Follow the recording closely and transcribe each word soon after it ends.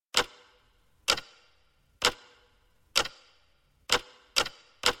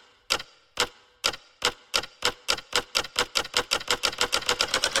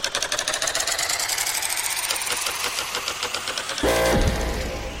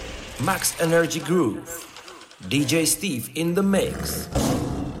Max Energy Groove. DJ Steve in the mix.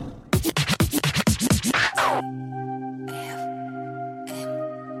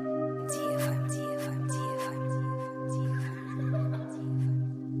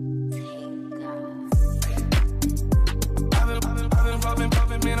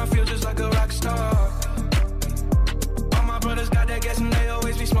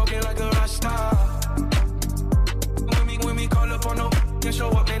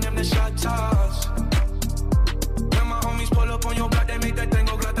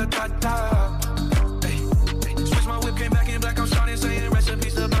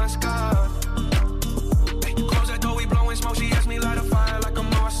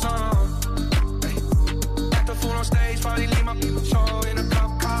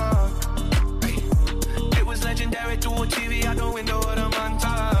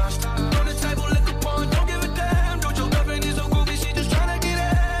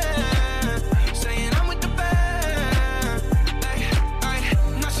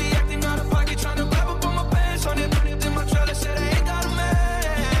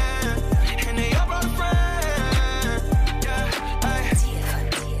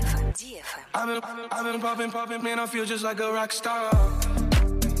 Man, I feel just like a rock star.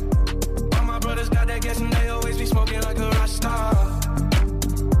 All my brothers got that gas and they always be smoking like a rock star.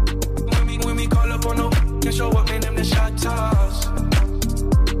 When we call up on no and show up, man, them the shot toss.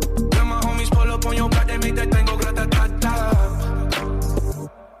 When my homies pull up on your block, they make that thing go grata-ta-ta.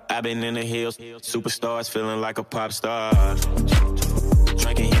 I've been in the hills, superstars feeling like a pop star.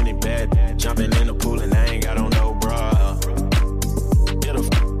 Drinking Henny bad, jumping in the pool and I ain't got on no bra.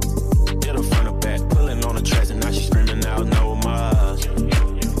 Hit her front or back, pulling on the tracks and now she screaming out no more.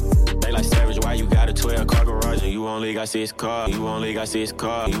 They like Savage, why you got a 12-car garage and you only got 6 cars? You only got 6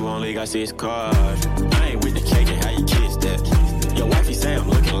 cars, you only got 6 cars. I ain't with the cake and how you kiss that. Your wifey say I'm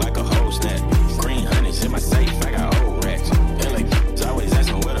looking like a whole snack. Green honey's in my safe, I got old racks. LA's always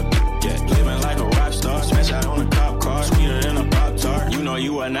asking where the get. Living like a rock star, smash out on a cop car, sweeter than a Pop-Tart. You know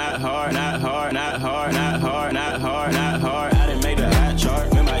you are not hard, not hard, not hard, not hard, not hard, not hard. I didn't make the hot chart,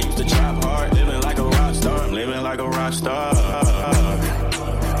 remember I used to chop hard. Living like a rock star, I'm living like a rock star.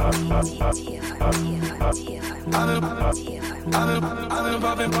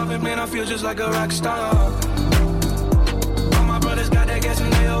 I've been poppin', man, I feel just like a rock star. All my brothers got that gas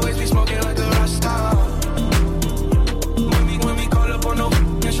and they always be smoking like a rock star. When we call up on no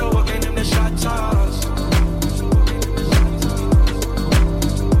and show up, man, them the shot toss.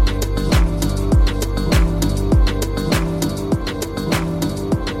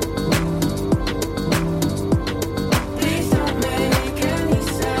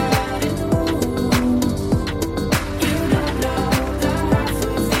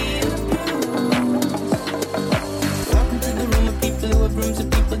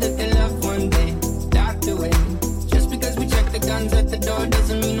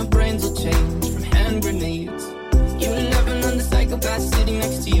 Sitting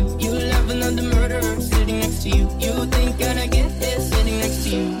next to you, you love another murderer sitting next to you. You think gonna get here sitting next to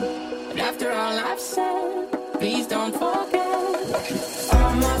you, but after all I've said, please don't forget.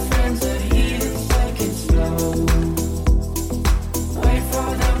 All my friends are heathens, take it slow. Wait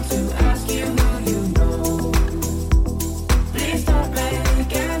for them to ask you who you know. Please don't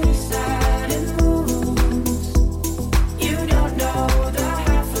make any sudden moves. You don't know the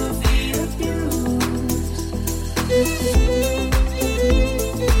half of the abuse.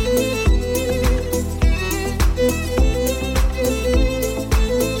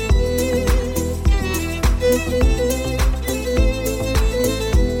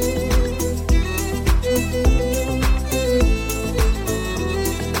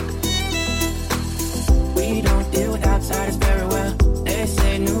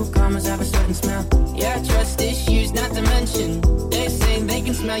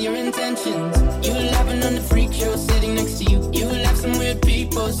 Smell your intentions. You laughing on the freak show sitting next to you. You laugh some weird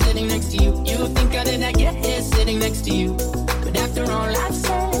people sitting next to you. You think how did I get here sitting next to you, but after all I've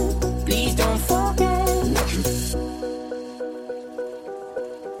said, please don't forget.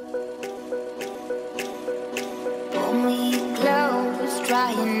 Hold me close,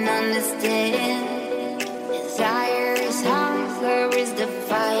 try and understand. Desire is hunger, is the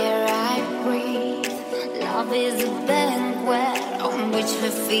fire I breathe. Love is a banquet on which we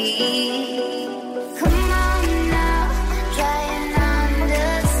feed. Come on now, try and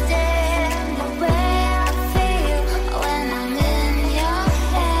understand the way I feel when I'm in your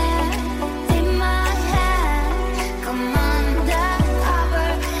hand. Take my hand, come undercover.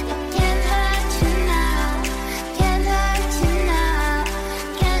 It can't hurt you now, can't hurt you now,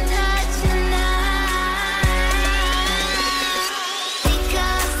 can't hurt you now.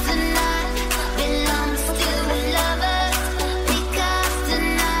 Because the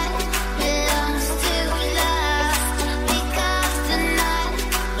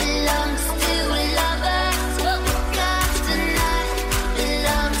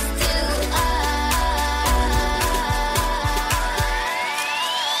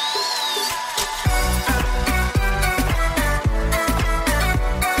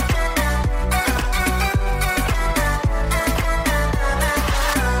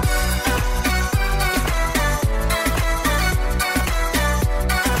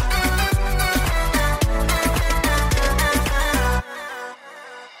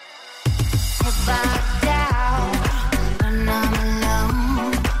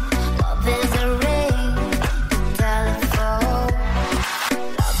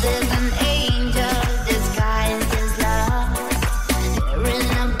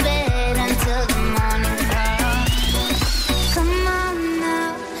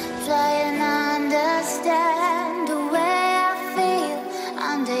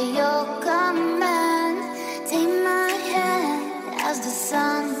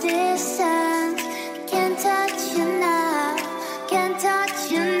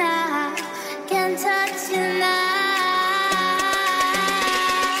you now, can't touch you now.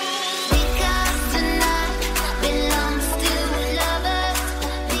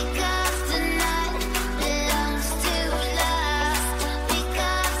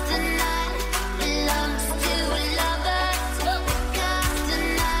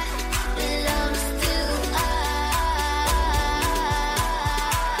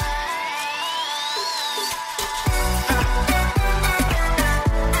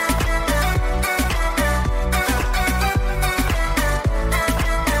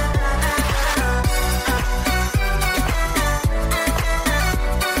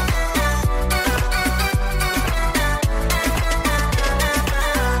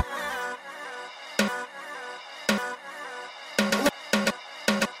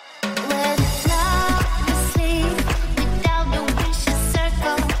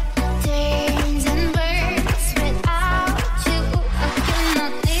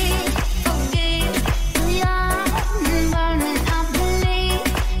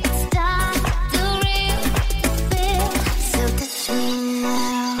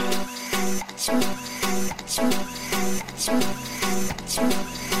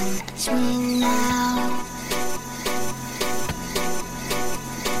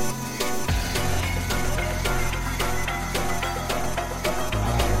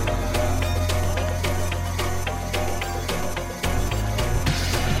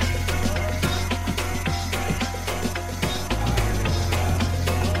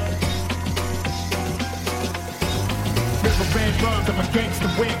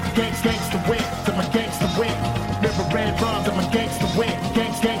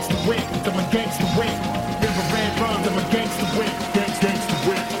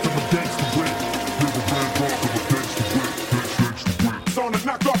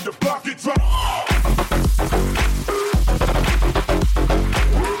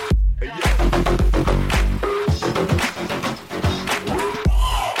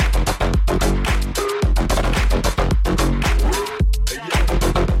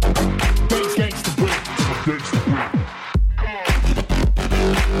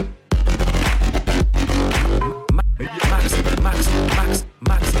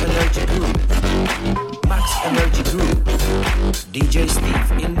 DJ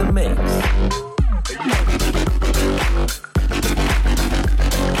Steve in the mix.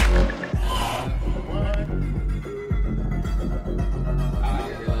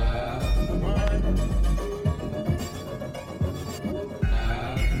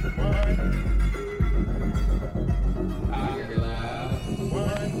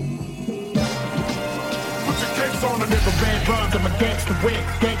 I'm a gangster wit,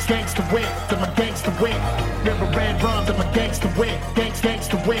 gangster wit, I'm a gangster wit. Never ran rhymes, I'm a gangster wit,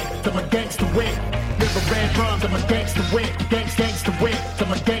 gangster wit, I'm a gangster wit. Never ran rhymes, I'm a gangster wit, gangster wit,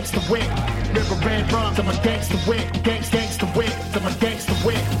 I'm a gangster wit. Never ran rhymes, I'm a gangster wit, gangster wit, I'm a gangster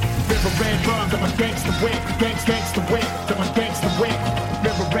wit. Never ran rhymes, I'm a gangster wit, gangster wit, I'm a gangster wit.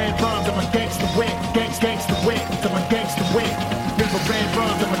 Never ran rhymes, I'm a gangster wit, gangster wit, I'm a gangster wit. Never ran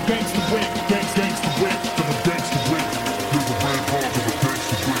rhymes, I'm a gangster wit, gangster wit, I'm a gangster wit.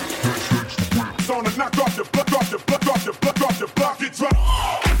 Knock off the block, off the block, off the block, off the block, it's right.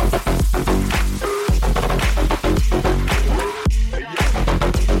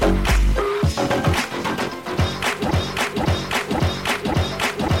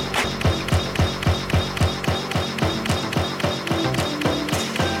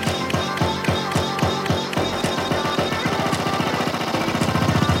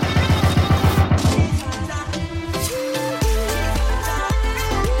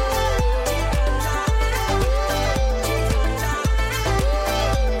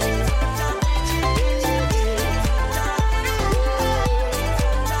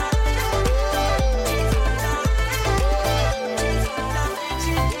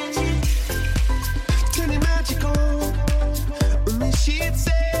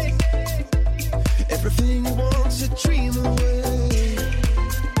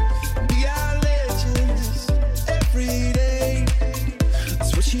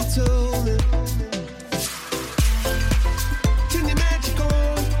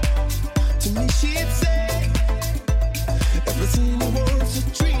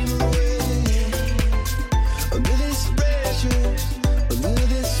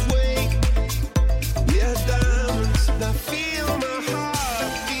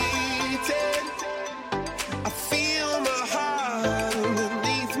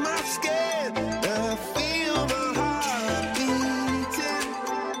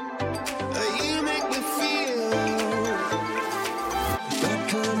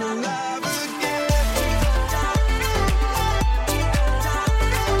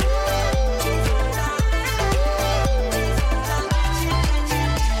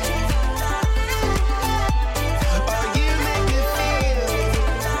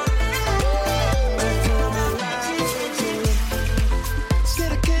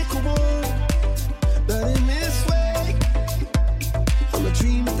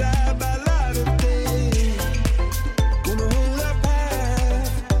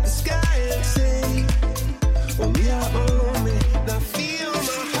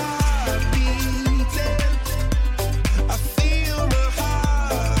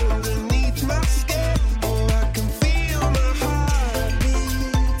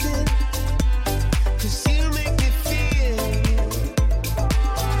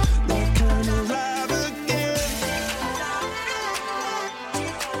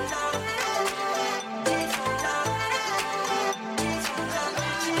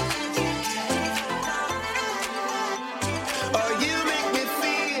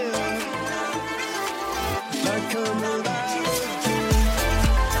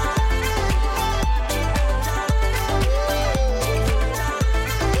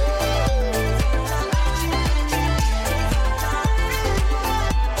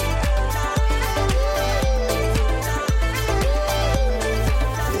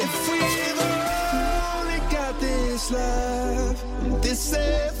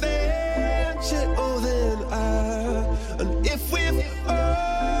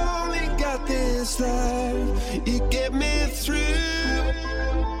 this life, you get me through.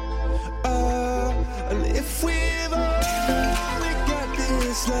 And if we've only got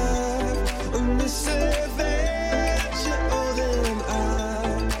this life and this adventure, oh, then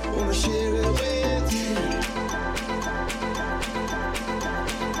I wanna share it with you.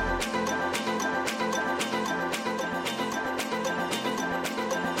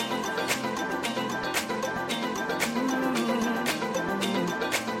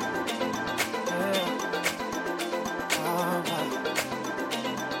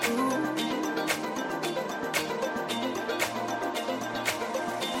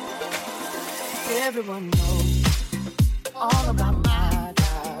 Everyone knows all about my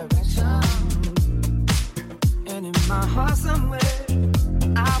direction, and in my heart somewhere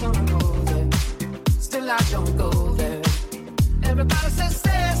I wanna go there. Still I don't go there. Everybody says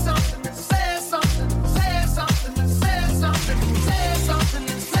say something, say something, say something, say something, say something,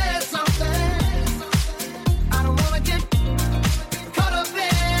 say something. I don't wanna get caught up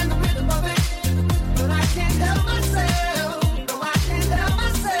in the rhythm of it, but I can't help myself. No, I can't help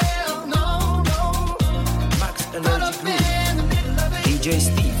myself. No. Energy Group. DJ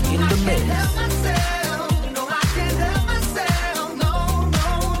Steve in the mix. No, I can't help myself. No, no,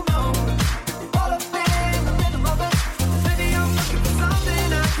 no. All up in the rhythm of it. Maybe I'm looking for something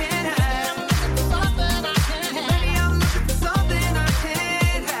I can't have. Something I can't have. Maybe I'm looking for something I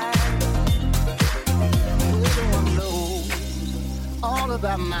can't have. Everyone knows all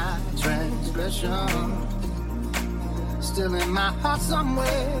about my transgression. Still in my heart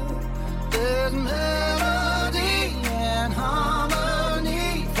somewhere, there's melody and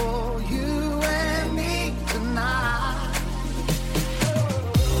harmony for you and me tonight.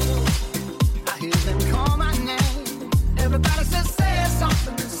 I hear them call my name. Everybody says say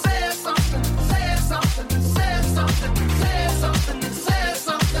something, say something, say something, say something, say something, say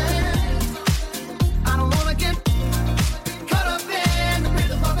something. I don't wanna get caught up in the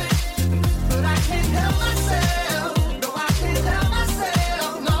rhythm of it, but I can't help myself. No, I can't help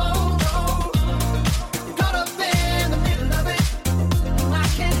myself. No. Caught up in the middle of it. I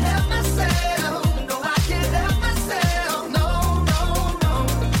can't help myself. No, I can't help myself. No, no, no.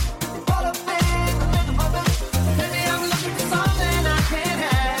 Caught up in the rhythm of it. Maybe I'm looking for something I can't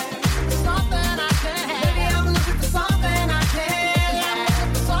have. Something I can't have. Maybe I'm looking for something I can't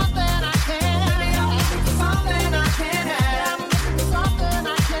have. Something I can't have. Maybe I'm looking for something I can't have. Something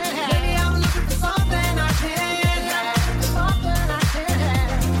I can't have. Maybe I'm looking for something I can't have. Something I can't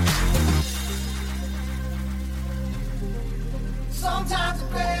have. Sometimes the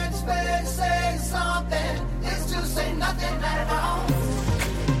greatest way to say something is to say nothing at all.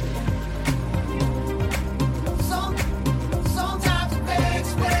 Sometimes the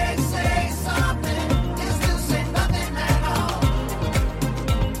greatest way to say something is to say nothing at all.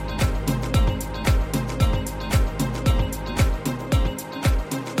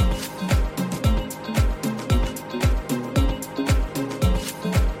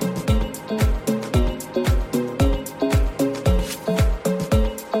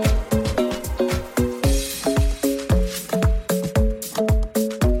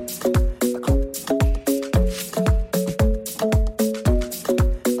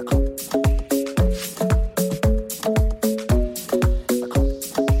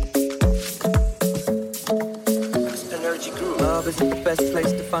 Energy Group. Love isn't the best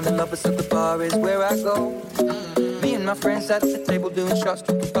place to find a lover, so the bar is where I go. Me and my friends sat at the table doing shots,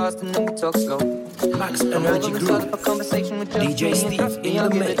 tripping fast, and then we talk slow. Max I'm Energy over inside of Group. a conversation with just DJ me and Steve trust me, in I'll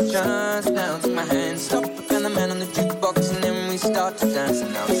the give it a mix. chance. Now take my hand, stop, and the man on the jukebox, and then we start to dance.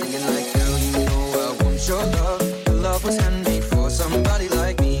 And now I'm singing like, girl, you know I want your love. Your love was handmade for somebody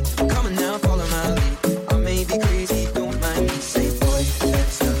like me. Come on now, follow my lead. I may be crazy, don't mind me. Say, boy,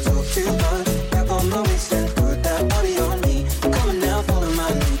 let's not talk too much. Grab on my waist and put that body on me. Come on now, follow my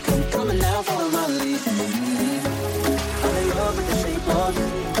lead. Come on now, follow my lead. I'm in love with the shape of you.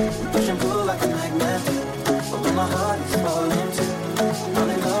 Push and pull like a magnet. But my heart is falling too. I'm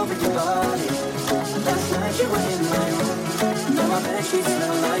in love with your body. Last night you were in my room. Now my bed sheets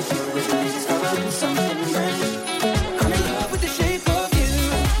smell like you.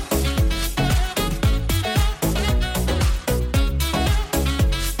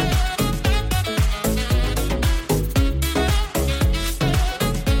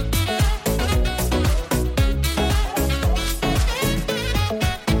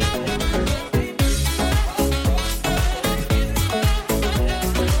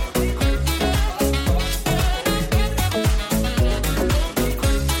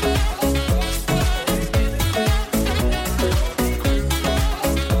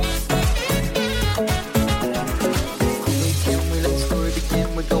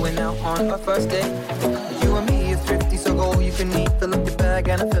 going out on our first date. You and me is thrifty, so go all you can eat. Fill up your bag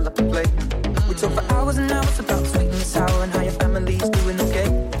and I fill up the plate. We talk for hours and hours about sweet and sour and how your family's doing okay.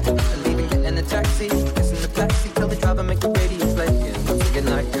 And leaving, getting a taxi, kissing the backseat, tell the driver make the radio play. Yeah, I'm thinking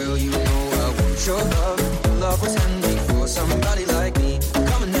like, girl, you know I want your love. Your love was handmade for somebody like me.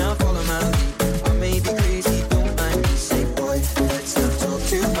 Come on now, follow my lead. I may be crazy, don't mind me. Say, boy, let's not talk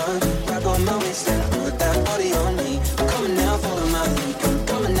too much. Grab on my waist and put that body on me. Come on now, follow my lead.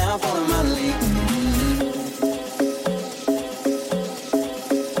 Come on now, follow my lead.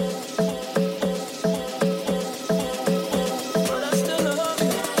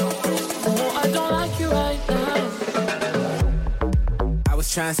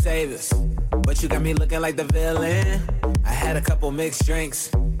 Trying to save us, but you got me looking like the villain. I had a couple mixed drinks,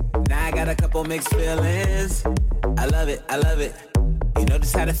 now I got a couple mixed feelings. I love it, I love it. You know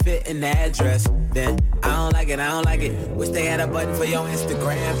just how to fit in the address. Then I don't like it, I don't like it. Wish they had a button for your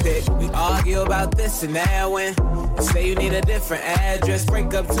Instagram pic. We argue about this and that when you say you need a different address.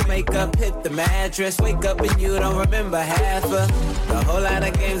 Break up to make up, hit the mattress. Wake up and you don't remember half of the whole lot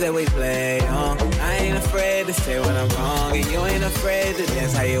of games that we play on. I ain't afraid to say when I'm wrong, and you ain't afraid to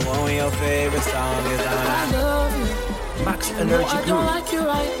dance how you want when your favorite song is on. I love you. Max Energy I don't like you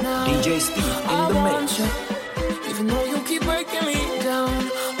right now. DJ Steve in the mix. Even though you keep breaking me down,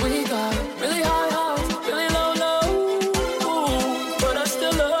 we got really high highs, really low lows, but I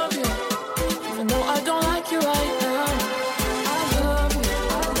still love you. Even though I don't like you right now, I love you.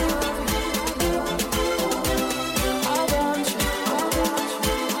 I love you. I want you. I want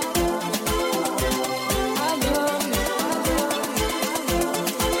you. I love you.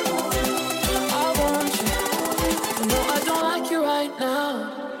 I want you. Even though I don't like you right now.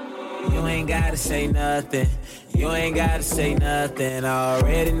 You ain't gotta say nothing. You ain't gotta say nothing. I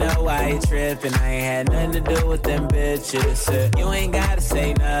already know why you tripping. I ain't had nothing to do with them bitches. You ain't gotta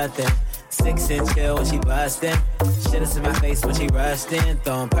say nothing. 6-inch chill when she bustin'. Shit is in my face when she rushed in.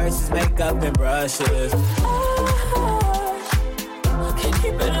 Throwing purses, makeup, and brushes. I can't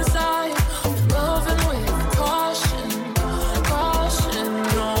keep it inside. With love and with caution. Caution,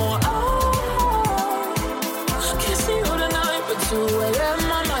 no, I can't see you tonight, but 2 a.m.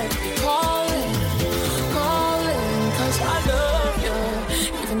 I might be calling. Cause I love you.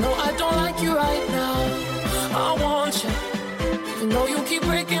 Even though I don't like you right now, I want you. Even though you keep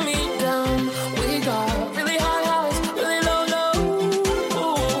breaking me down, we got really high highs, really low lows,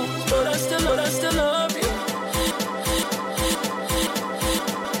 but I still love you.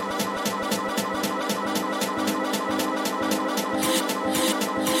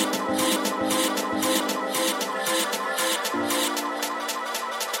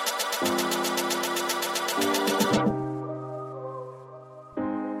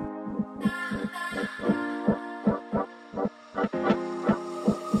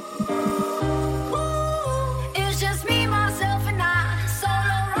 It's just me, myself, and I.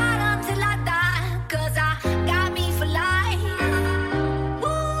 Solo ride until I die. 'Cause I got me for life.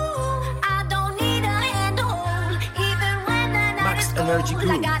 I don't need a hand to hold. Even when the night Max is Energy cold, I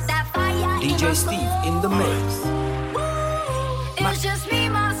Groove. got that fire in DJ my Steve soul. in the mix. It's just me,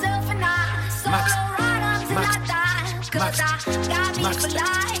 myself, and I. Solo ride until I die. 'Cause I got me for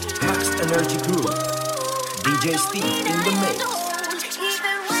life. Max Energy Groove. DJ Steve in the mix.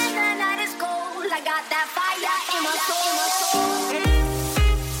 Even when the night is cold, I got that fire in my soul.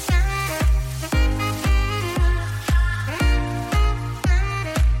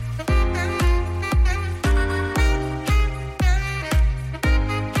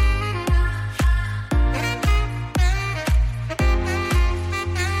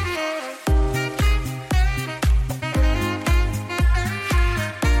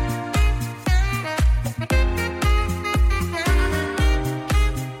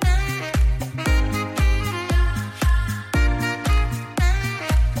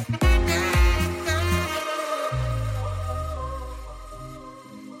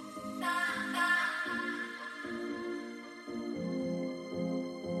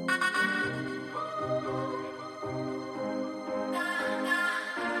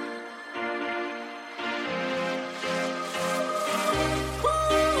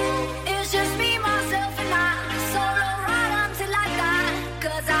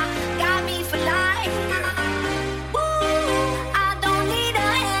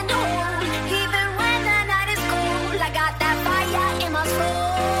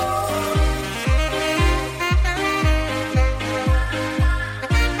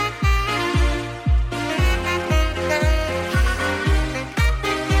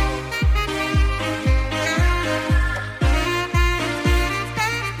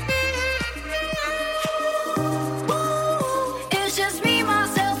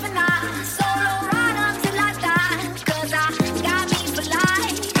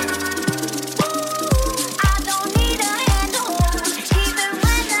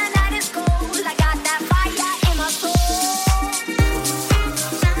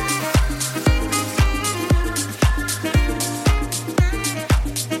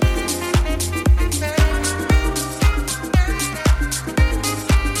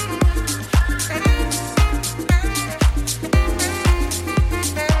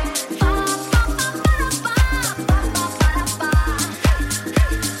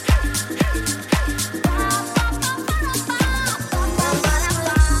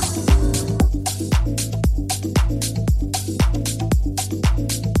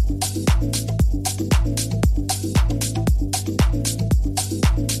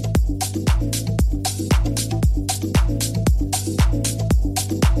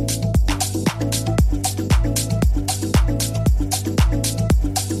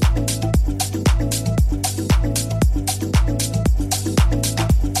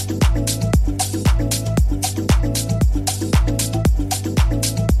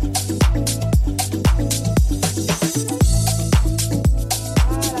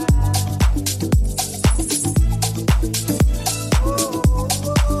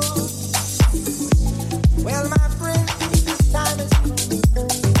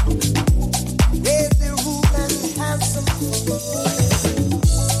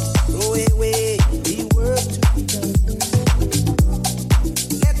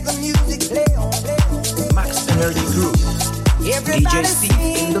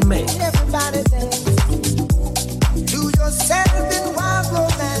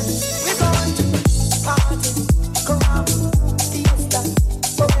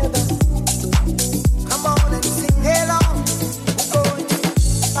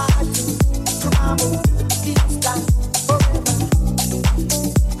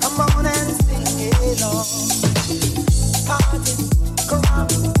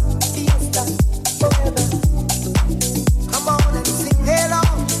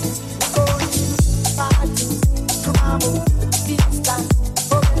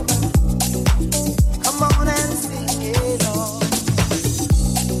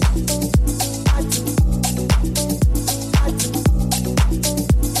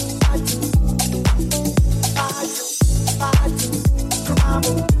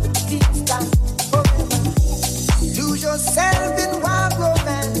 tomorrow, fiesta, forever. Lose yourself in wild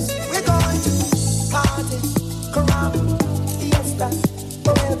romance. We're going to party, caramba, fiesta,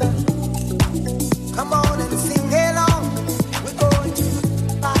 forever. Come on and sing along. We're going to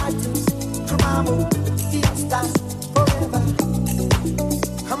party, caramba, fiesta, forever.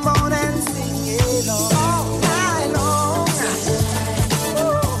 Come on and sing along. All night long.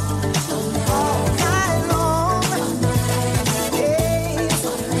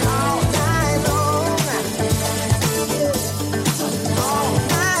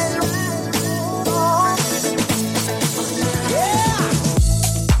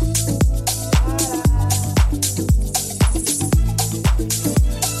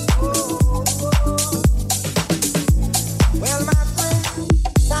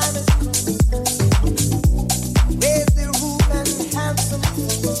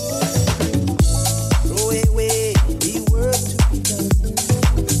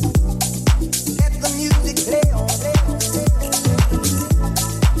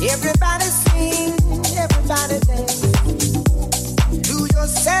 Everybody sing, everybody dance. Do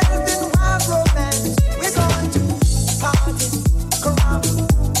yourself in wild romance. We're going to party, caramba,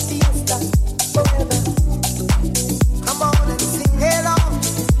 fiesta, forever. Come on and sing along.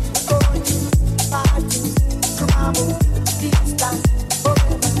 We're going to party, caramba, fiesta,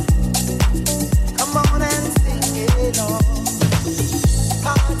 forever. Come on and sing along.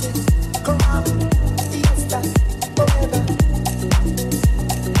 Party, caramba, fiesta, forever.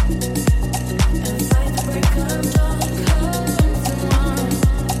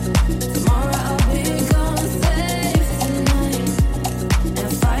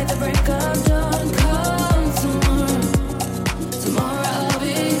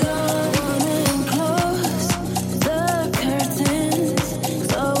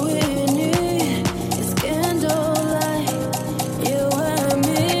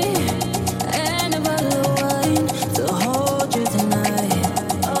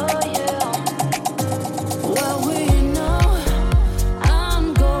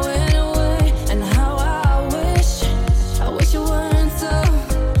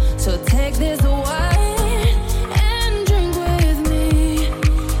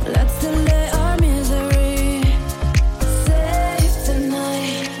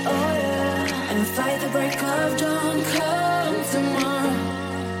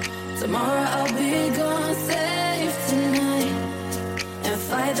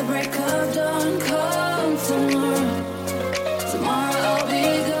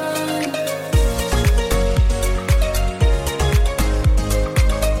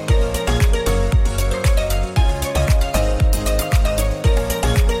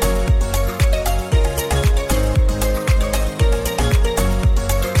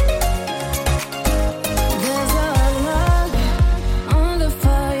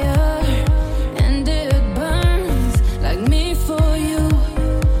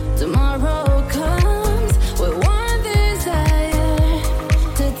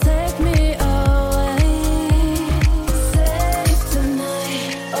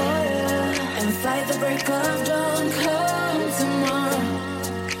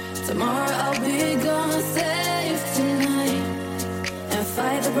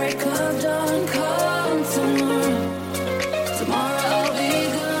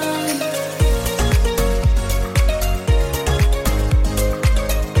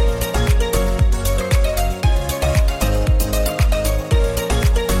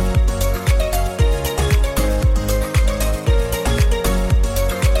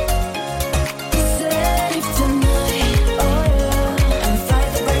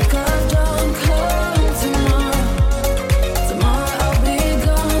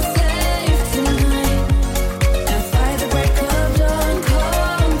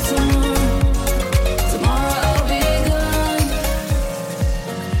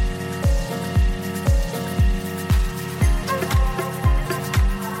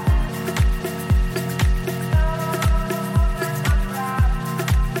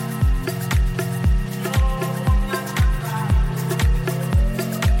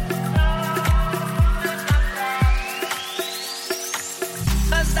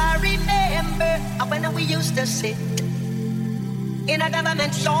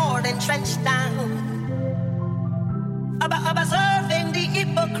 Observing the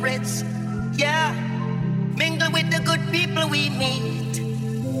hypocrites, yeah. Mingle with the good people we meet,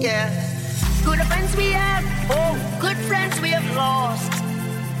 yeah. Good friends we have, oh, good friends we have lost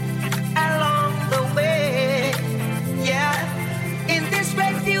along the way, yeah. In this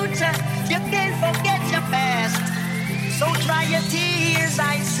red future, you can't forget your past, so dry your tears,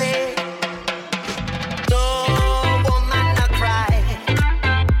 I say. No woman, no cry.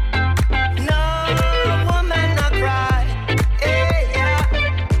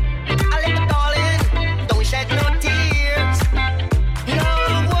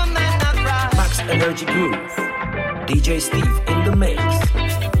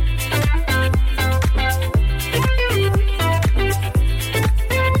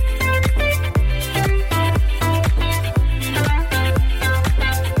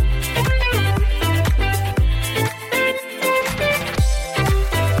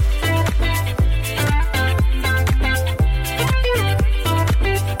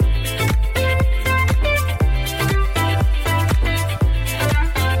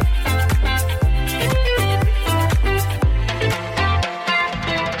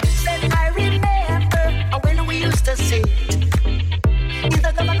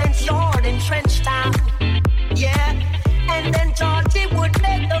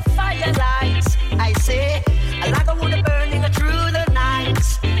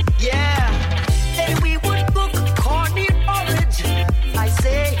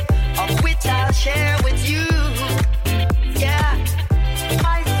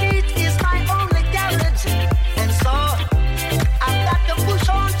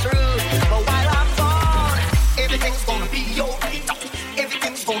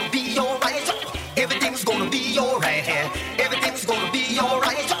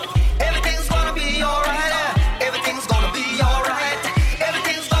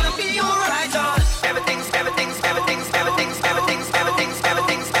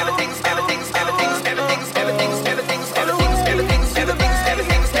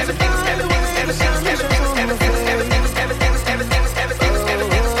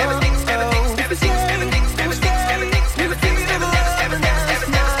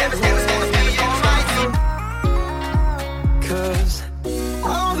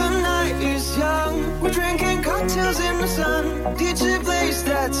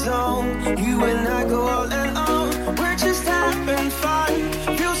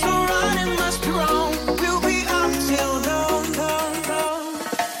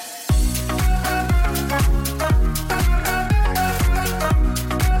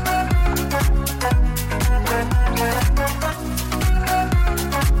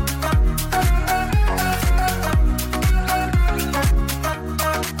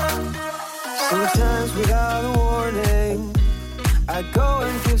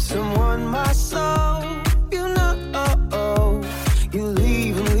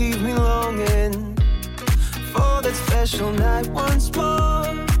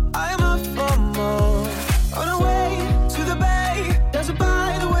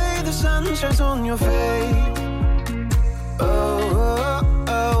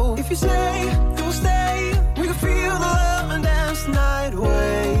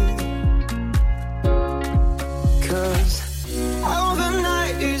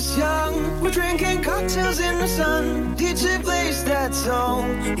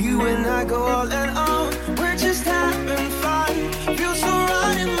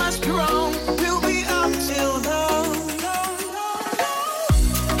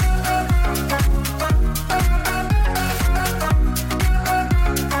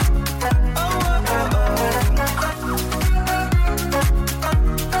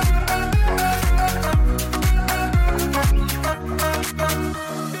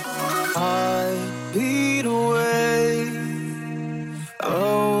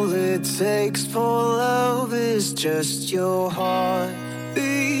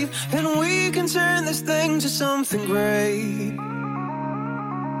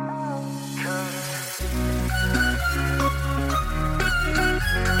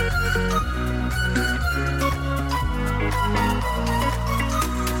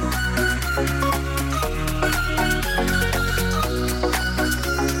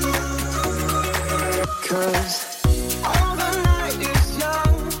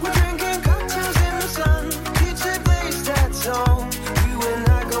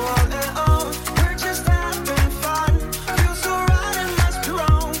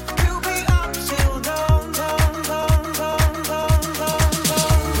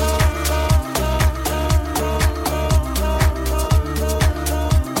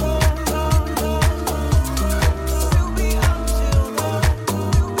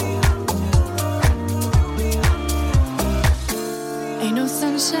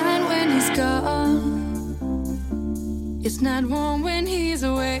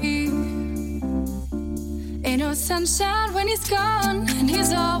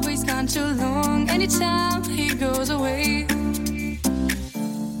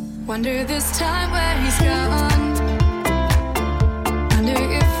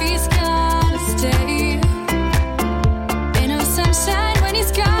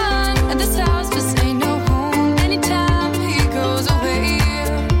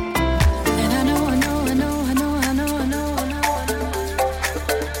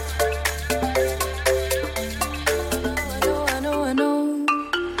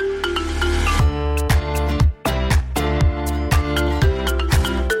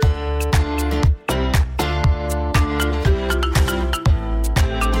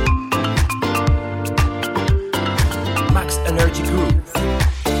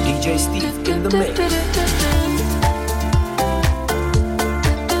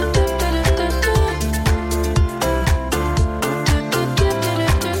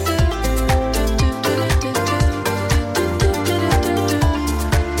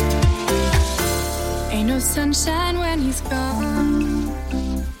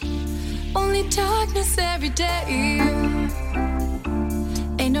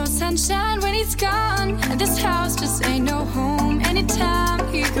 sunshine when he's gone, and this house just ain't no home anytime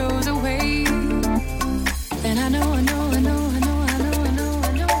he goes away. And I know, I know, I know, I know, I know, I know, I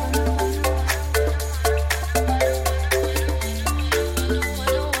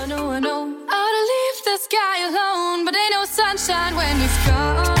know, I know, I know, I ought to leave this guy alone, but ain't no sunshine when he's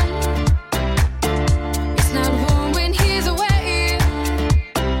gone. It's not warm when he's away.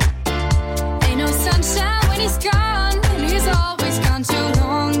 Ain't no sunshine when he's gone, and he's always gone too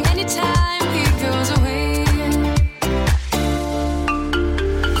long anytime he goes away.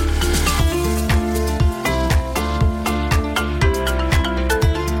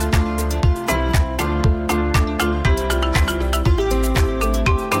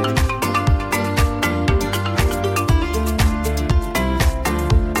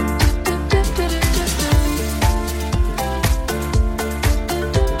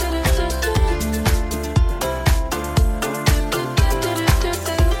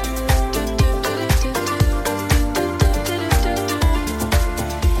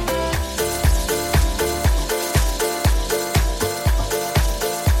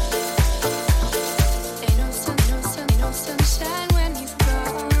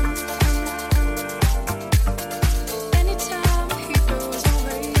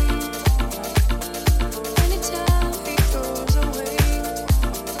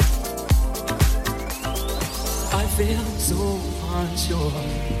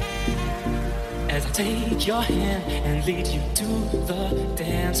 Take your hand and lead you to the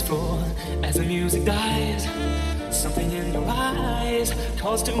dance floor. As the music dies, something in your eyes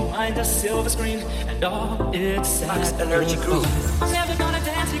calls to mind a silver screen and all its sad Max Energy Group. I'm never gonna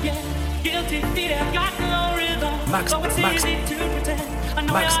dance again. Guilty feet have got no rhythm. Max, so it's Max, easy to pretend. I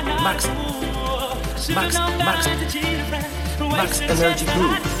know Max, you're not Max, a fool. Should've Max, known Max, better to cheat a friend. Max Wasted Energy chance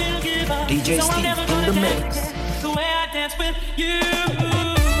Group. that I'd still give up. DJ So I'm Steve never in gonna the dance mix. again the way I dance with you.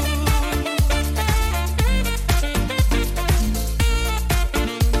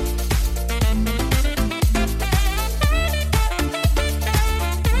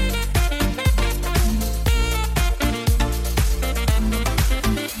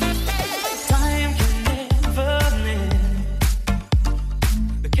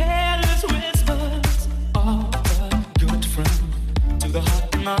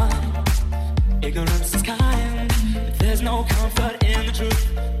 Ignorance is kind, but there's no comfort in the truth.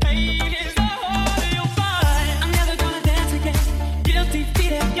 Pain is the whole you'll find. I'm never gonna dance again. Guilty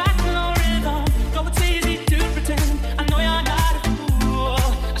feet have got no rhythm. Though it's easy to pretend. I know you're not a fool.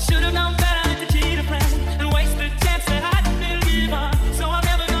 I should have known better than to cheat a friend and waste the chance that I'd been given. So I'm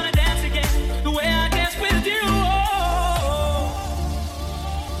never gonna dance again the way I dance with you.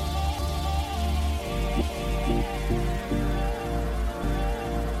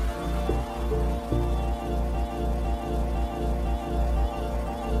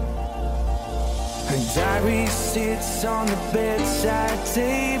 Her diary sits on the bedside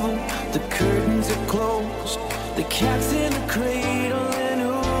table. The curtains are closed. The cat's in the cradle. And who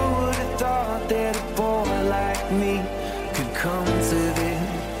would have thought that a boy like me could come to this?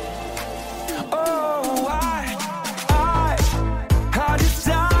 Oh, I just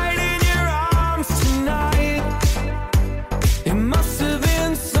died in your arms tonight. It must have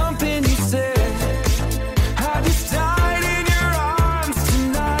been something you said. I just died in your arms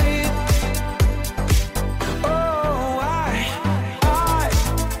tonight. Oh, I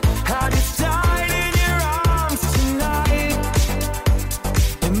just died in your arms tonight.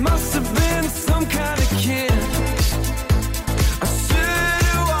 It must have been some kind of kiss. I should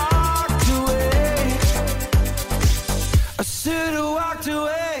have walked away. I should have walked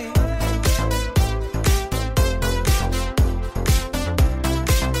away.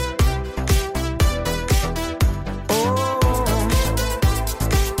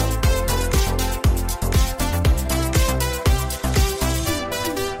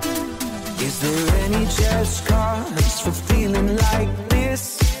 Is there any just cause for feeling like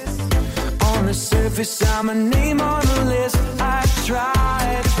this? On the surface, I'm a name on the list. I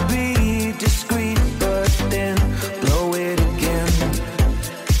try to be discreet, but then blow it again.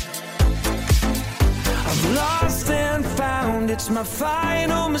 I've lost and found, it's my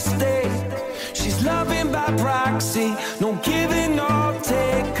final mistake. She's loving by proxy, no giving or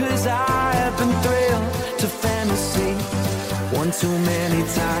take. Cause I have been thrilled to fantasy one too many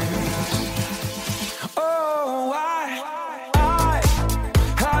times. Oh, I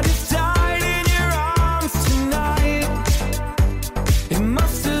just died in your arms tonight. It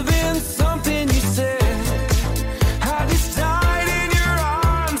must have been something you said. I just died in your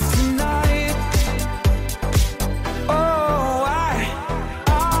arms tonight. Oh, I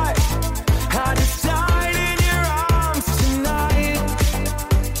just died in your arms tonight.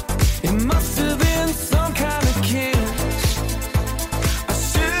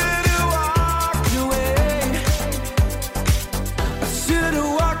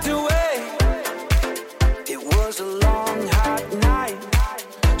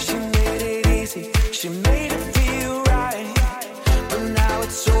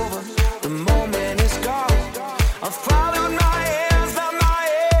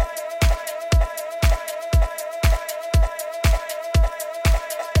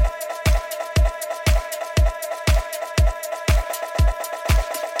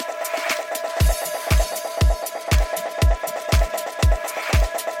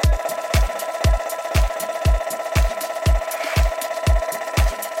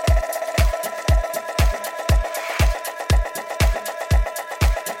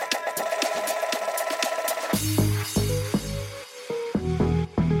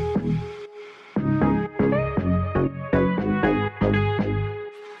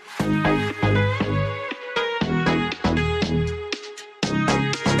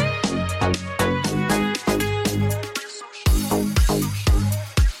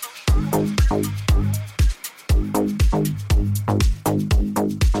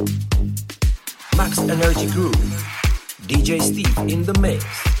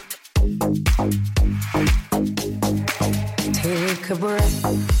 a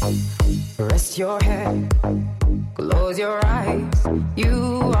breath, rest your head, close your eyes,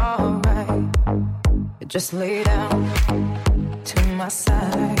 you are right. Just lay down to my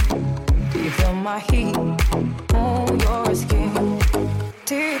side. Do you feel my heat on your skin?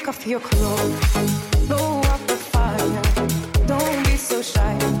 Take off your clothes, blow up the fire. Don't be so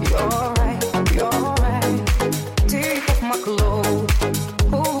shy, you're right, you're right. Take off my clothes,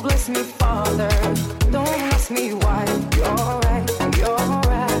 oh bless me Father. Don't ask me why, you're right, you're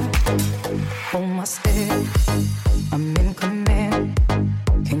right. Hold my step, I'm in command.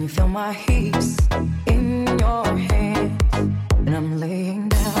 Can you feel my heat in your hand? And I'm laying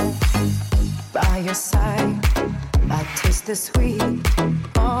down by your side. I taste the sweet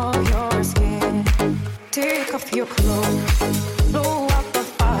of your skin. Take off your clothes, blow up the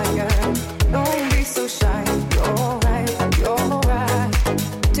fire. Don't be so shy, you're right, you're right.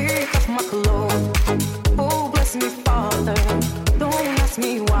 Take off my clothes, oh bless me Father. Don't ask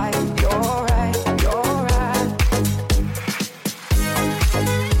me why, you're right, you're right.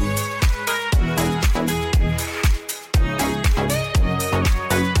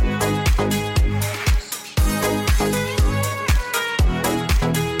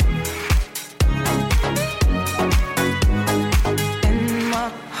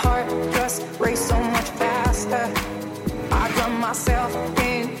 Race so much faster. I drown myself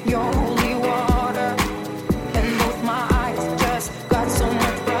in your holy water, and both my eyes just got so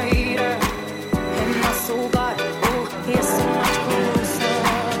much brighter, and my soul got here's so much closer.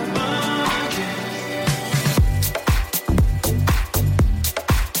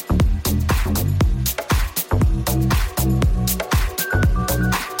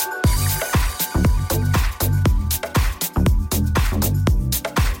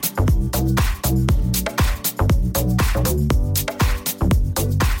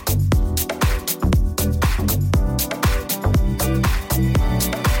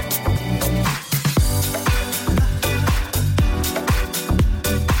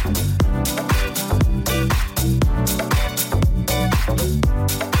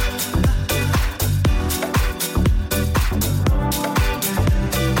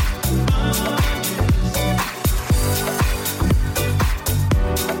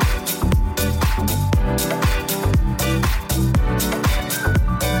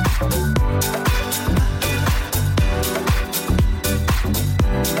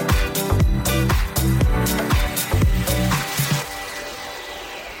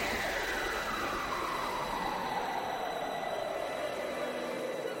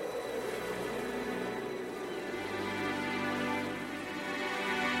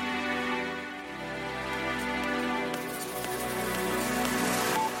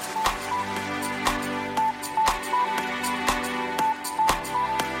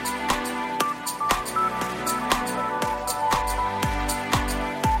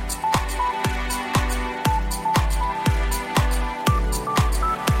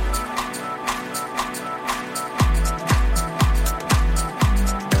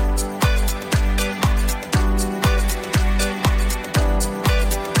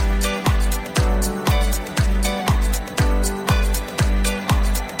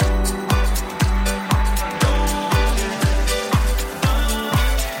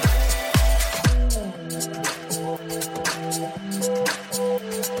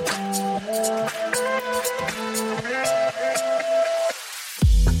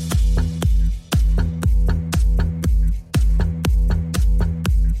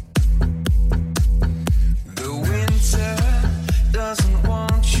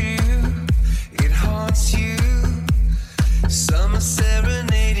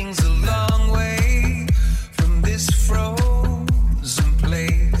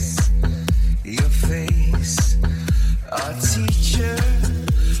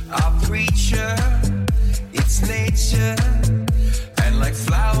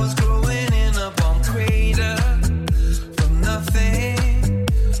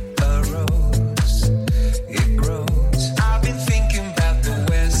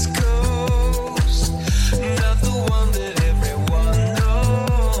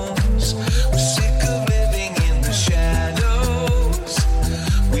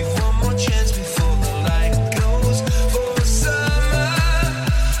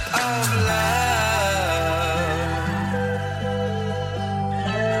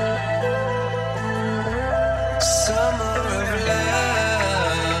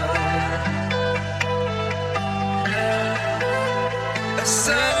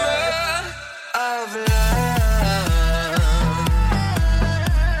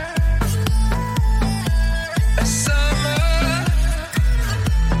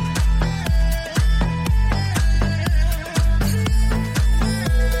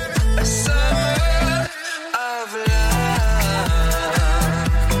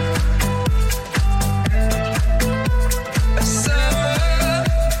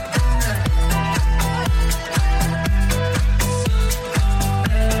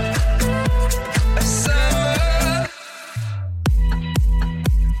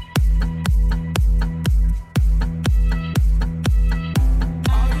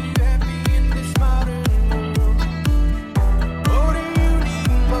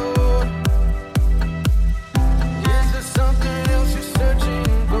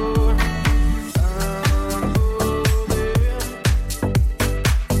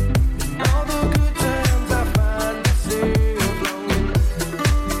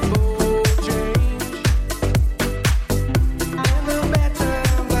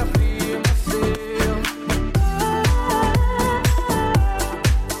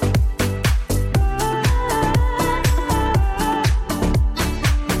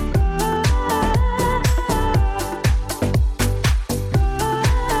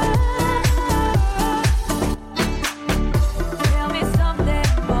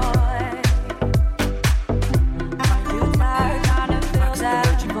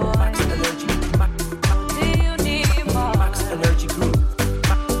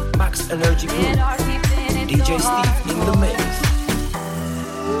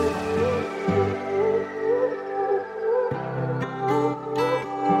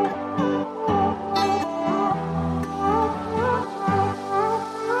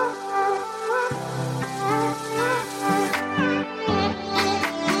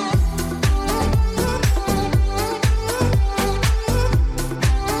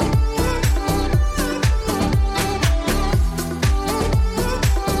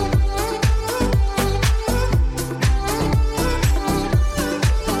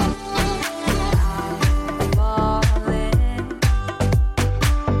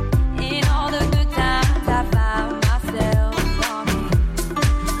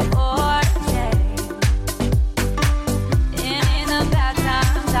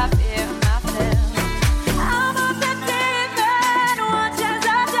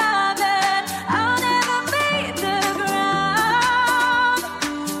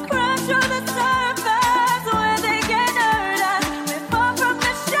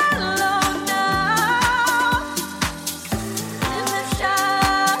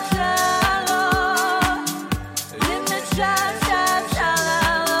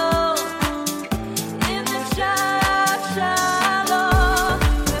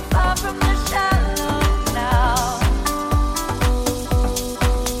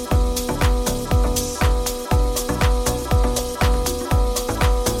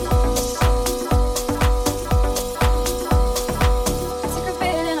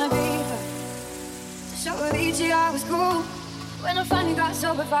 I was cool. When I finally got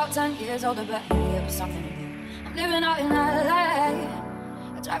sober, about 10 years older, but hey, it was something to do. I'm living out in LA.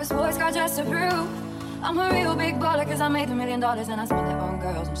 I drive a sports car just to prove I'm a real big baller, cause I made $1 million and I spent it on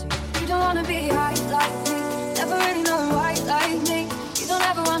girls and shit. You don't wanna be high like me, never really know right like me. You don't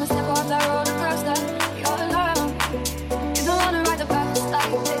ever wanna step off that roller coaster, you're alone. You don't wanna ride the bus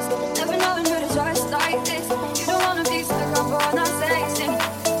like this, never knowing who to trust like this. You don't wanna be stuck up on a stage singing,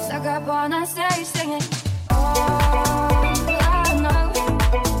 stuck up on a stage singing.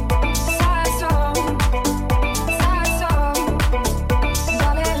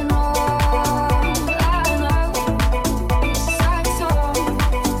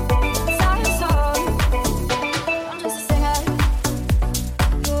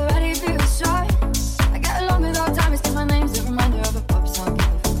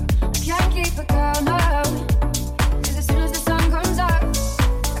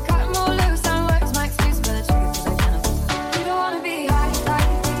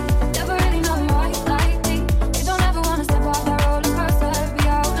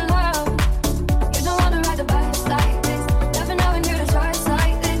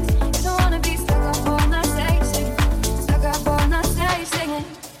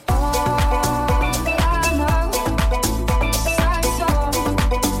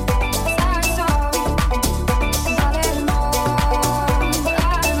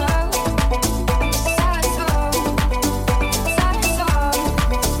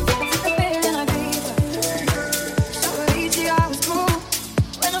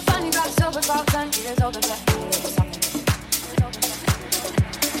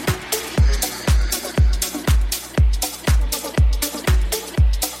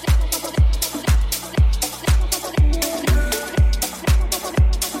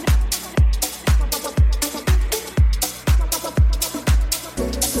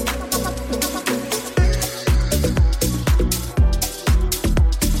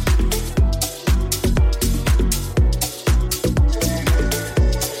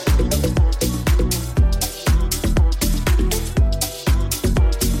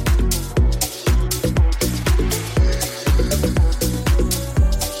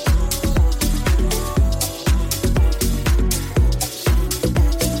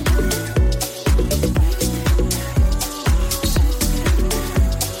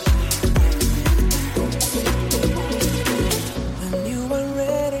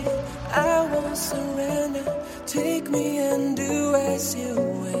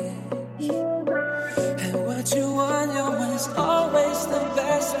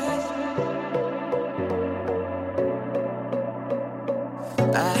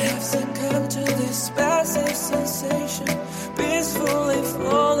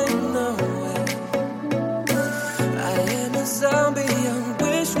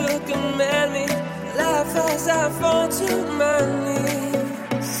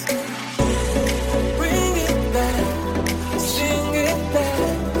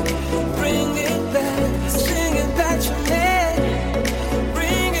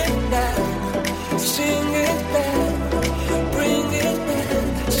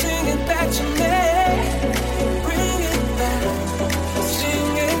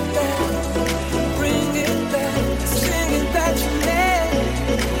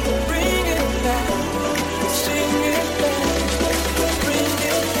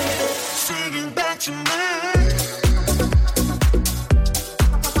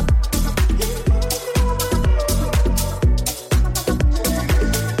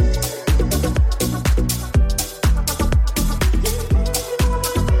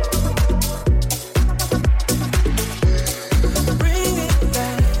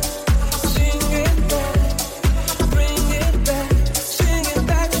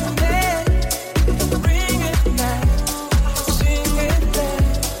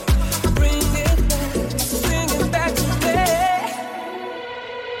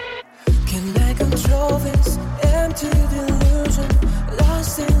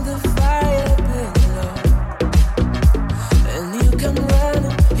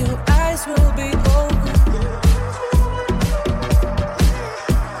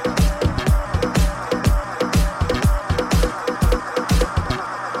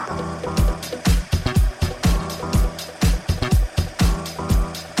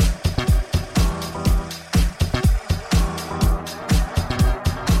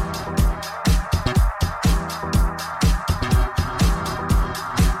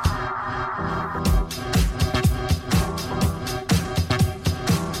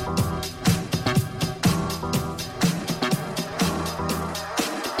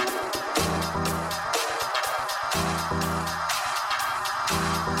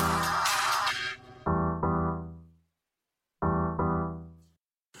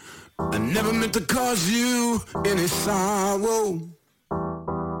 never meant to cause you any sorrow.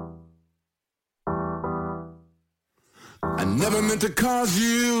 I never meant to cause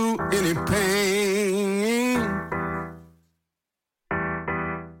you any pain.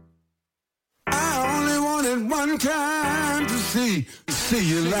 I only wanted one time to see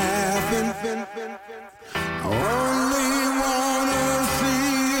you laughing. I only wanna see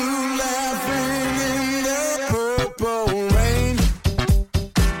you laughing in the purple rain.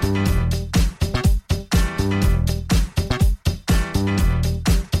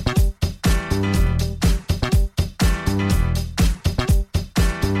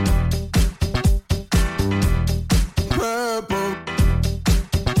 Purple.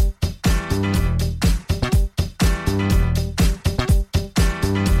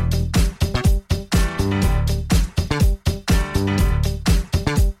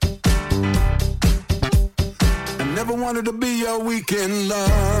 I wanted to be your weekend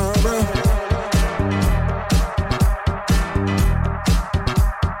lover.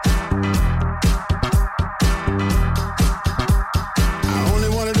 I only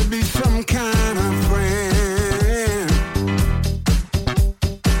wanted to be some kind of friend.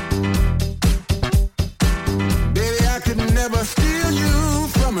 Baby, I could never steal you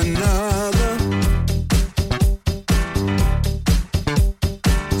from another.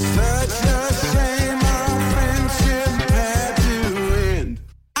 Such a shame our friendship had to end.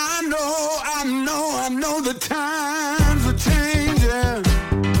 I know the times are changing.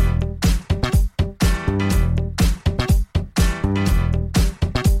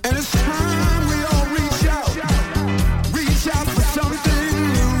 And it's time we all reach out for something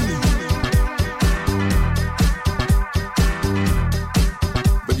new.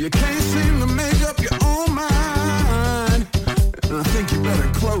 But you can't seem to make up your own mind, and I think you better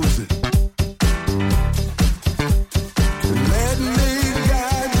close it. Let me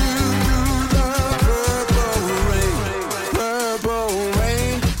guide you through the purple rain. Purple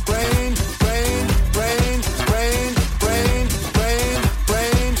rain, rain, rain, rain, rain, rain, rain,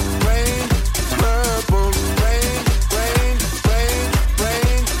 rain, rain. Purple rain, rain, rain,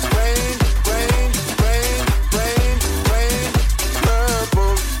 rain, rain, rain, rain, rain, rain.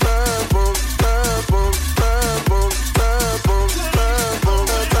 Purple, purple, purple, purple, purple,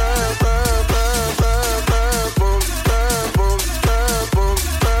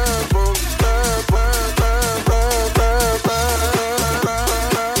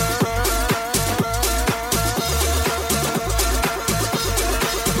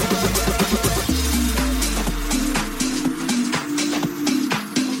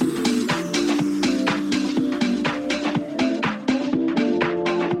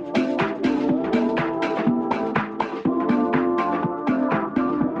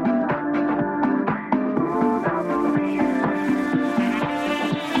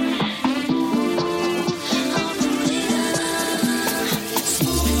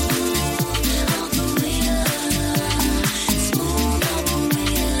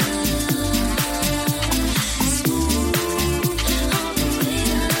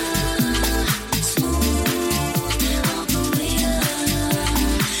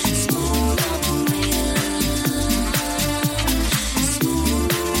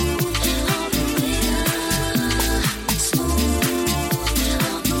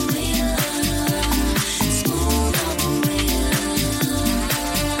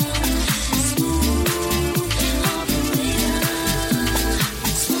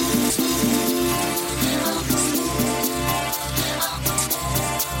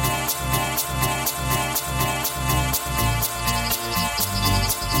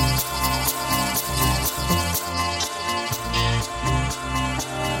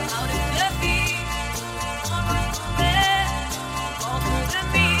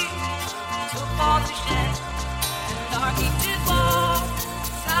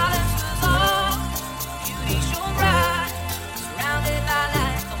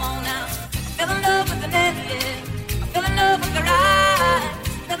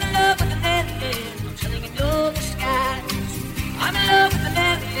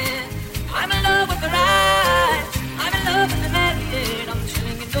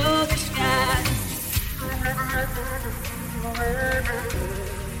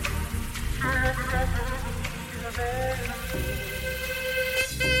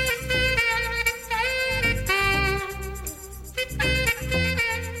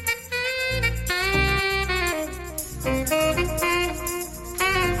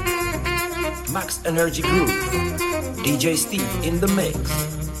 Max Energy Groove. DJ Steve in the mix.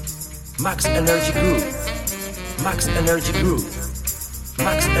 Max Energy Groove. Max Energy Groove.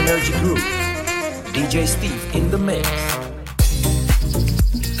 Max Energy Groove. DJ Steve in the mix.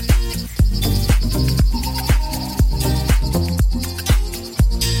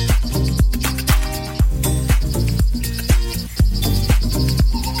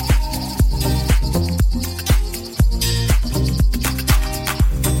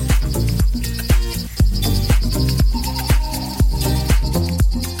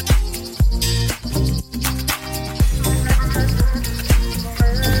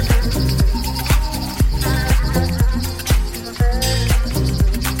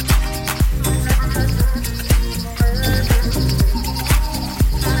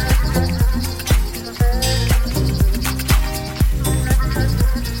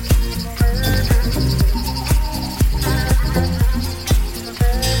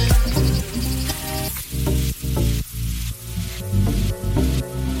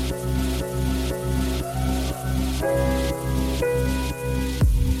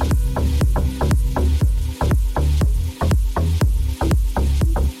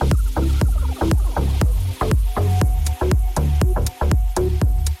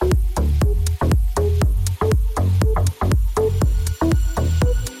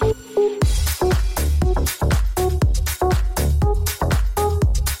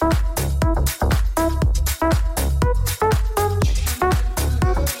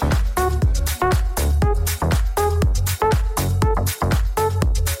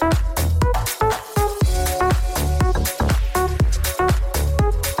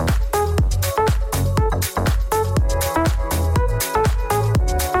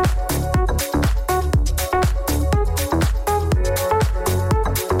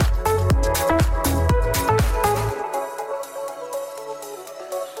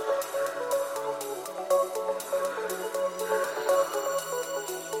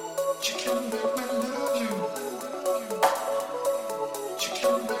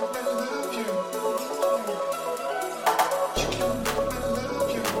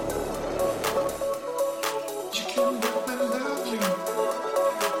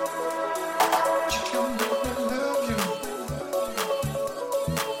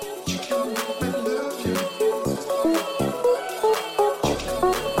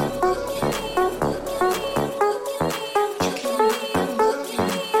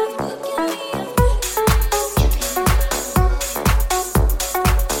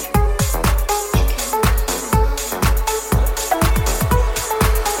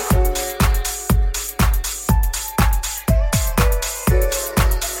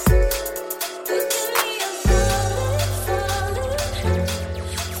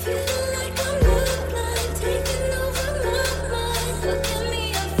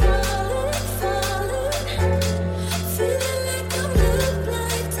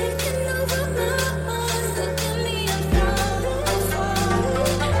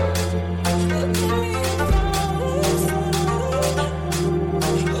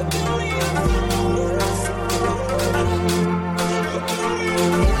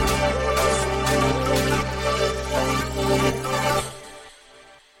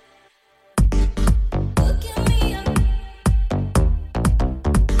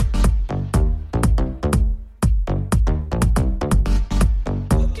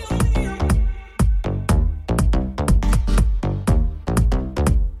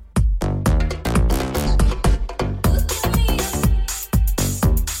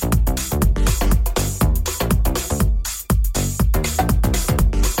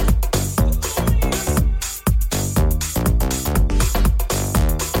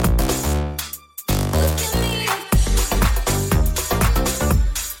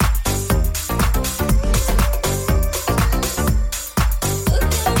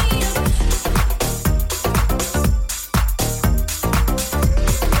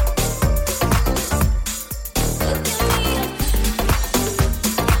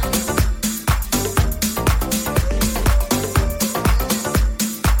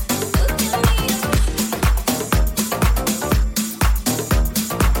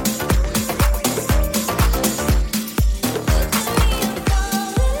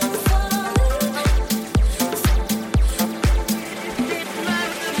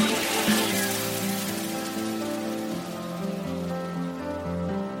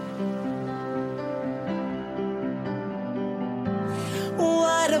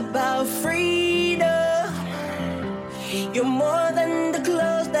 about freedom. You're more than the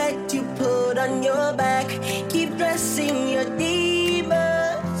clothes that you put on your back. Keep dressing your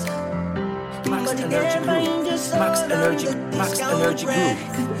demons. Max Energy Group. Max Energy Group.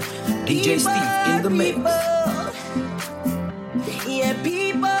 DJ Steve in the mix. Yeah,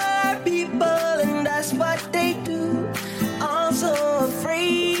 people are people, and that's what they do. Also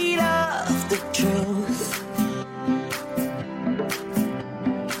afraid of the truth.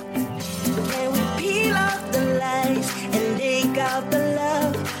 Can we peel off the lies and take out the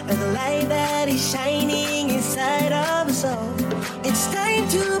love of the light that is shining inside of us all? It's time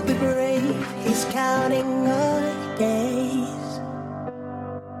to be brave. He's counting our days.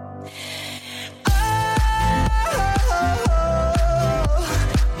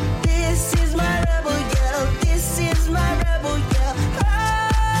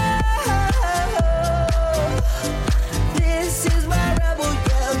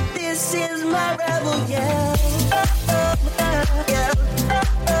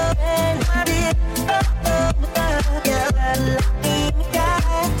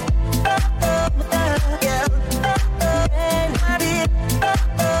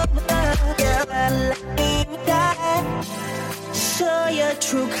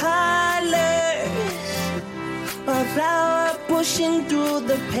 True colors, a flower pushing through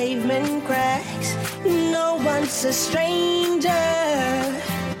the pavement cracks. No one's a stranger.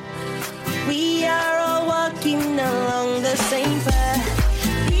 We are all walking along the same path.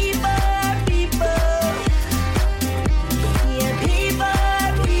 People are people. Yeah, people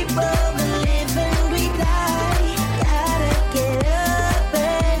are people. We live and we die. Gotta get up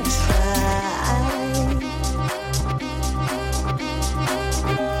and try.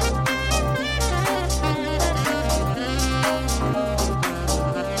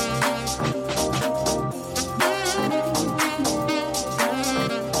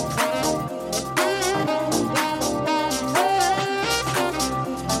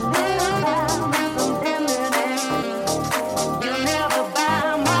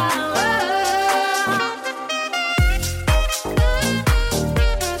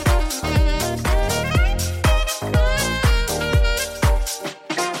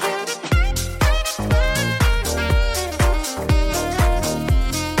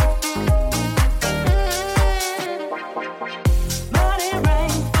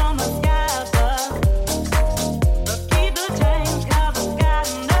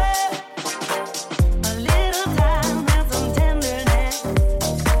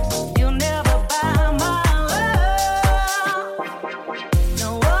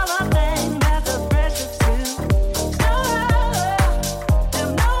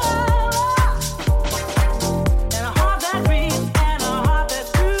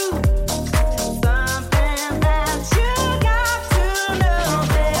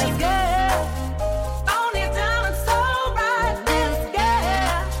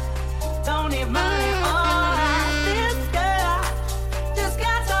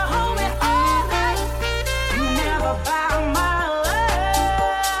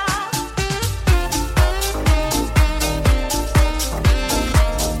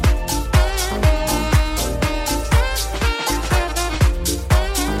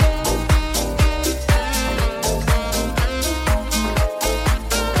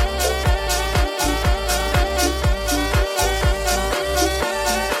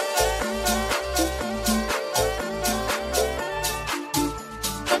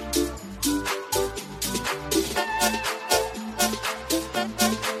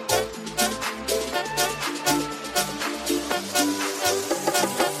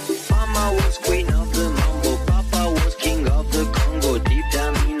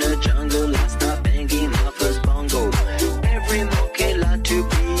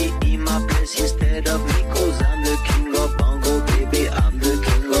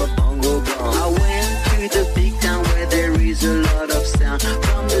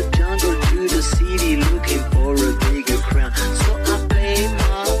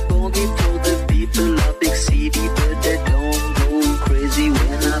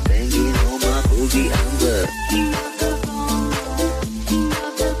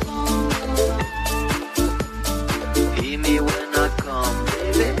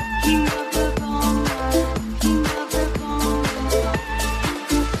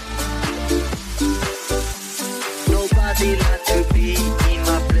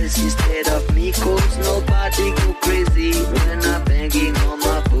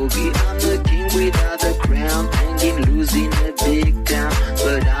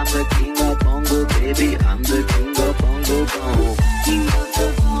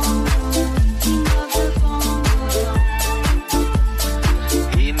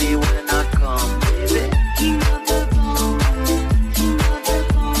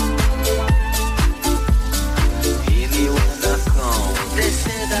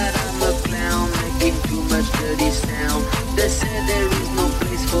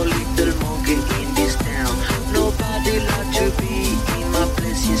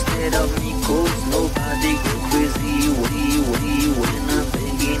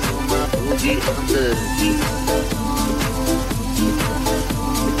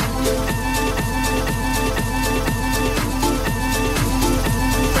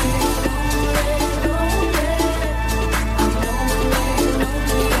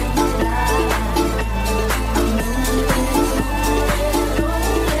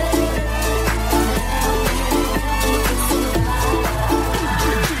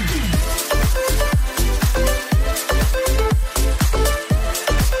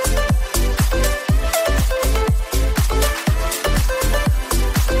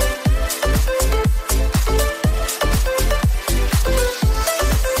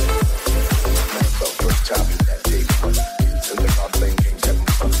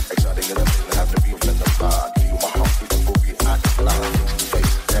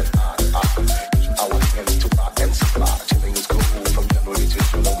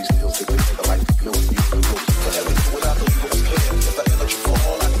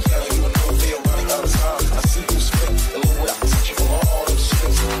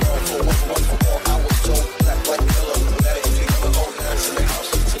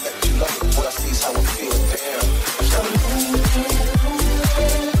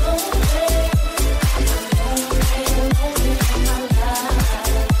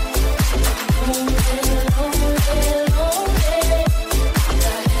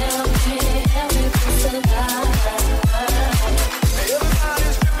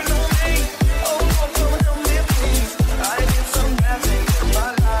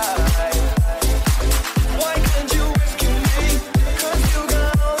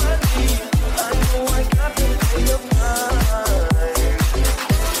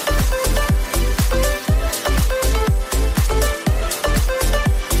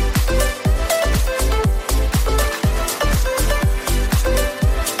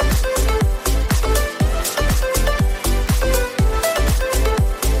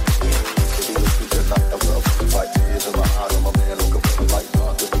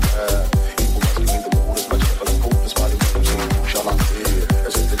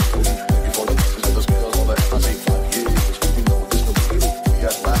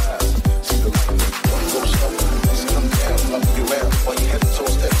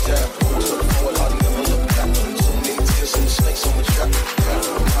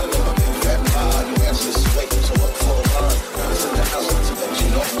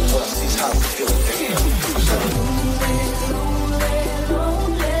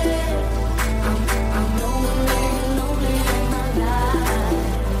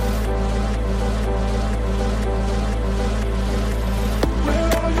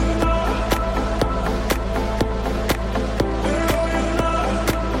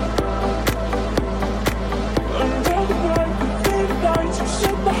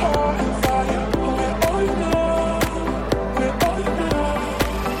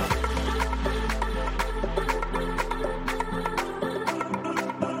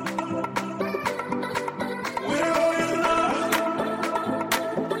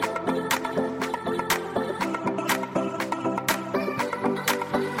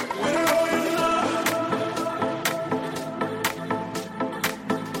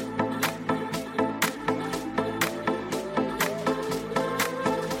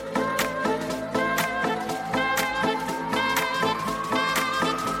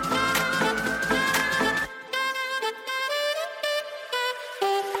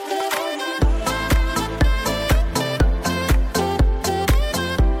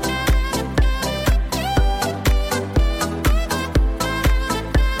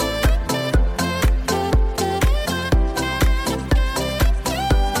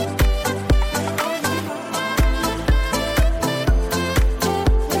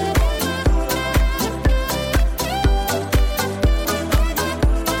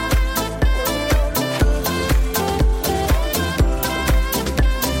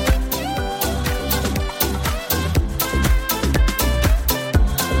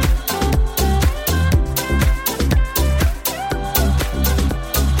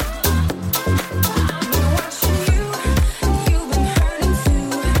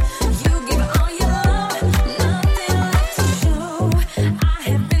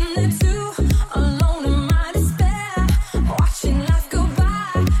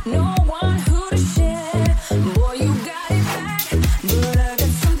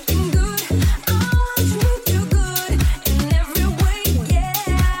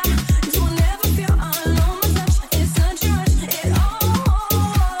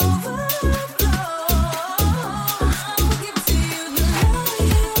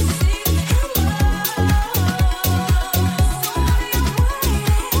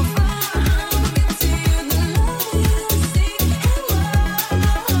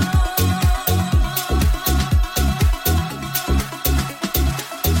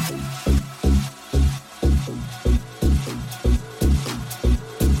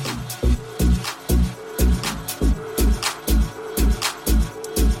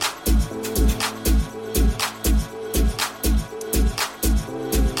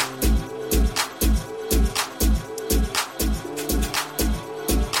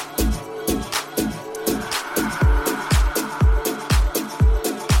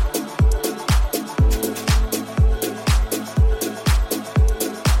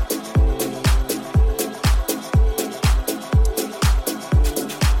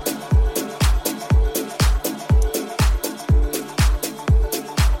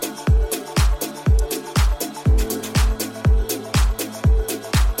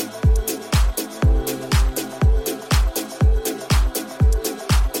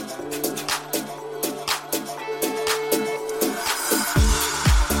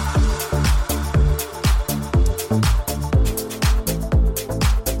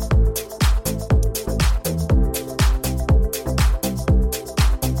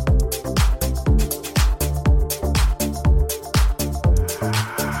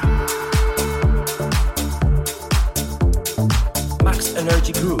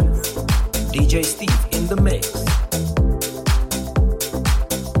 DJ Steve in the mix.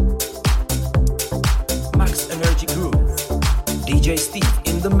 Max Energy Groove. DJ Steve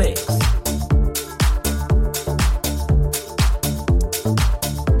in the mix.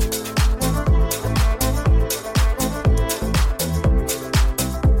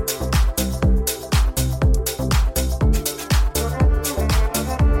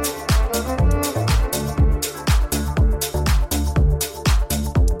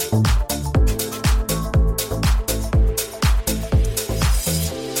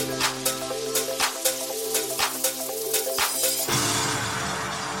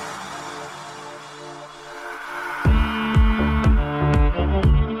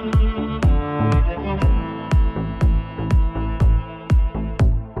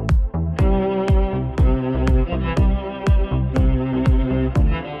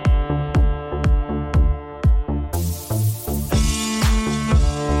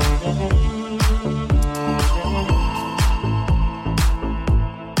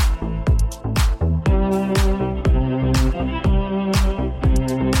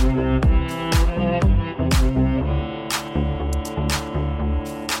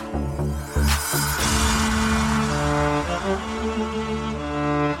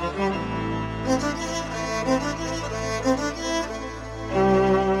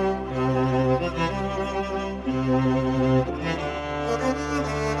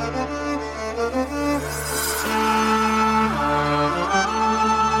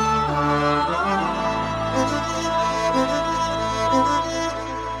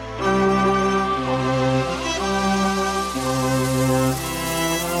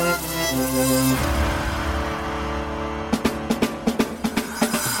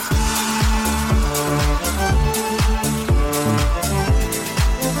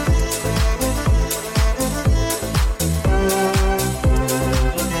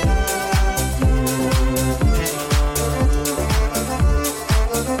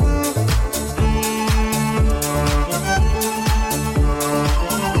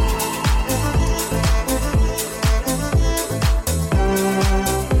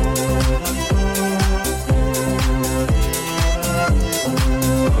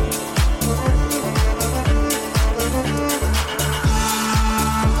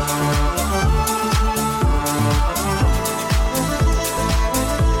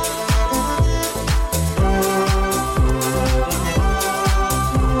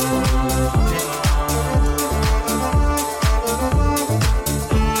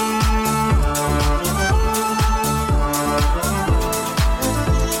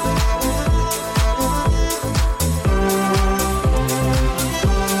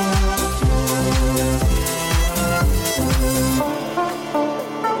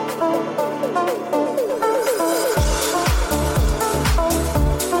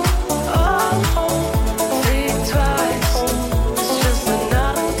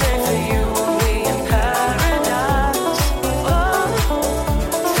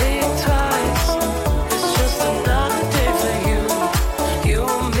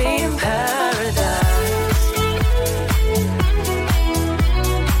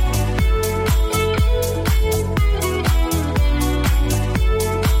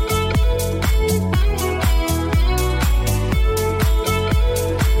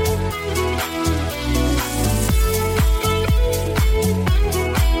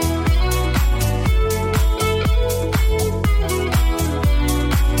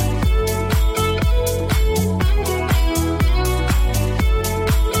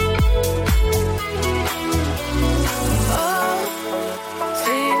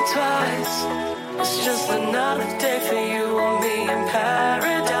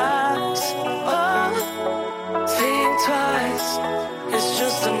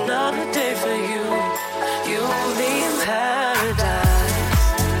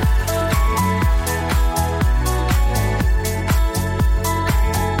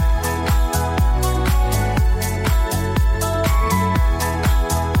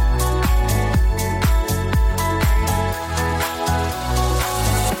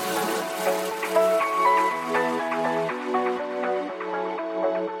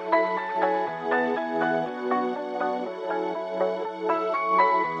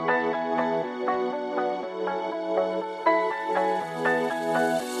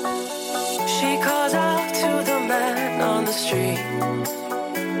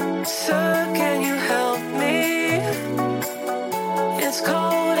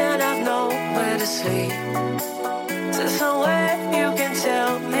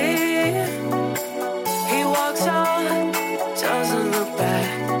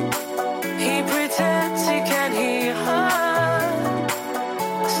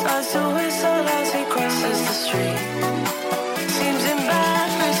 Starts to whistle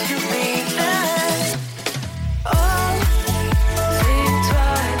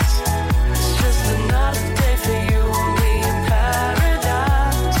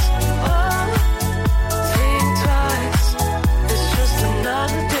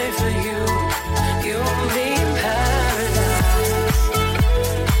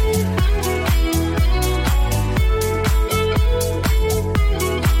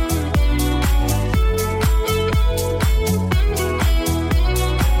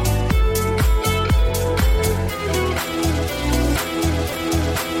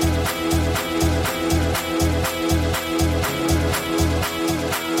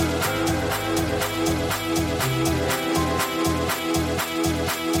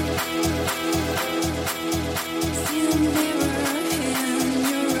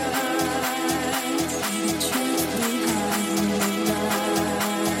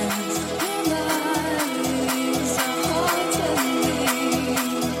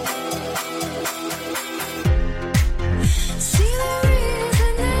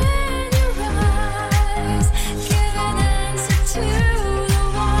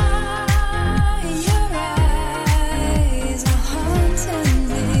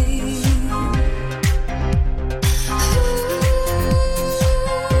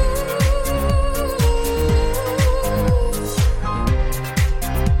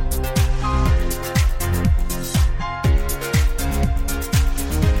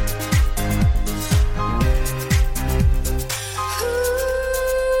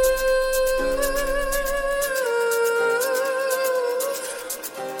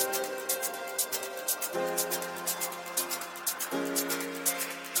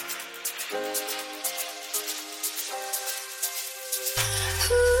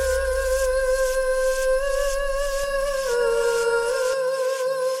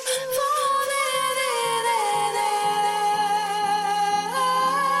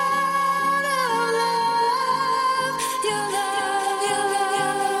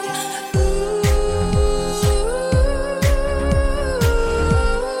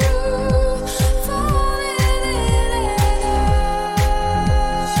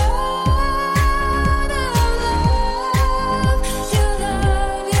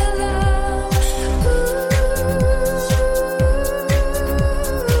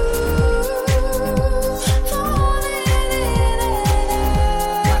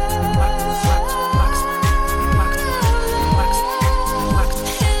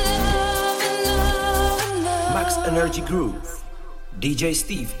Energy Groove. DJ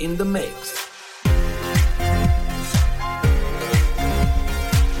Steve in the mix.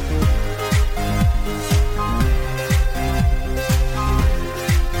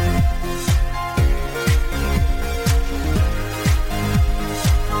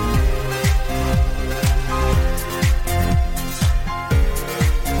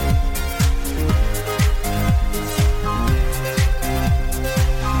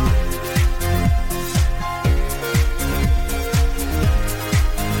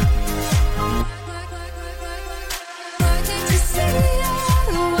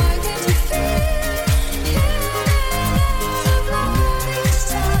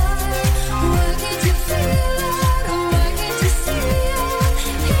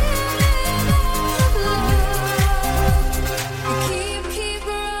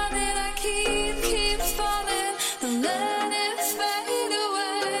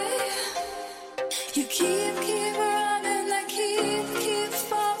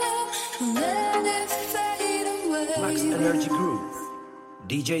 Max Energy Groove.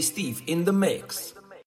 DJ Steve in the mix.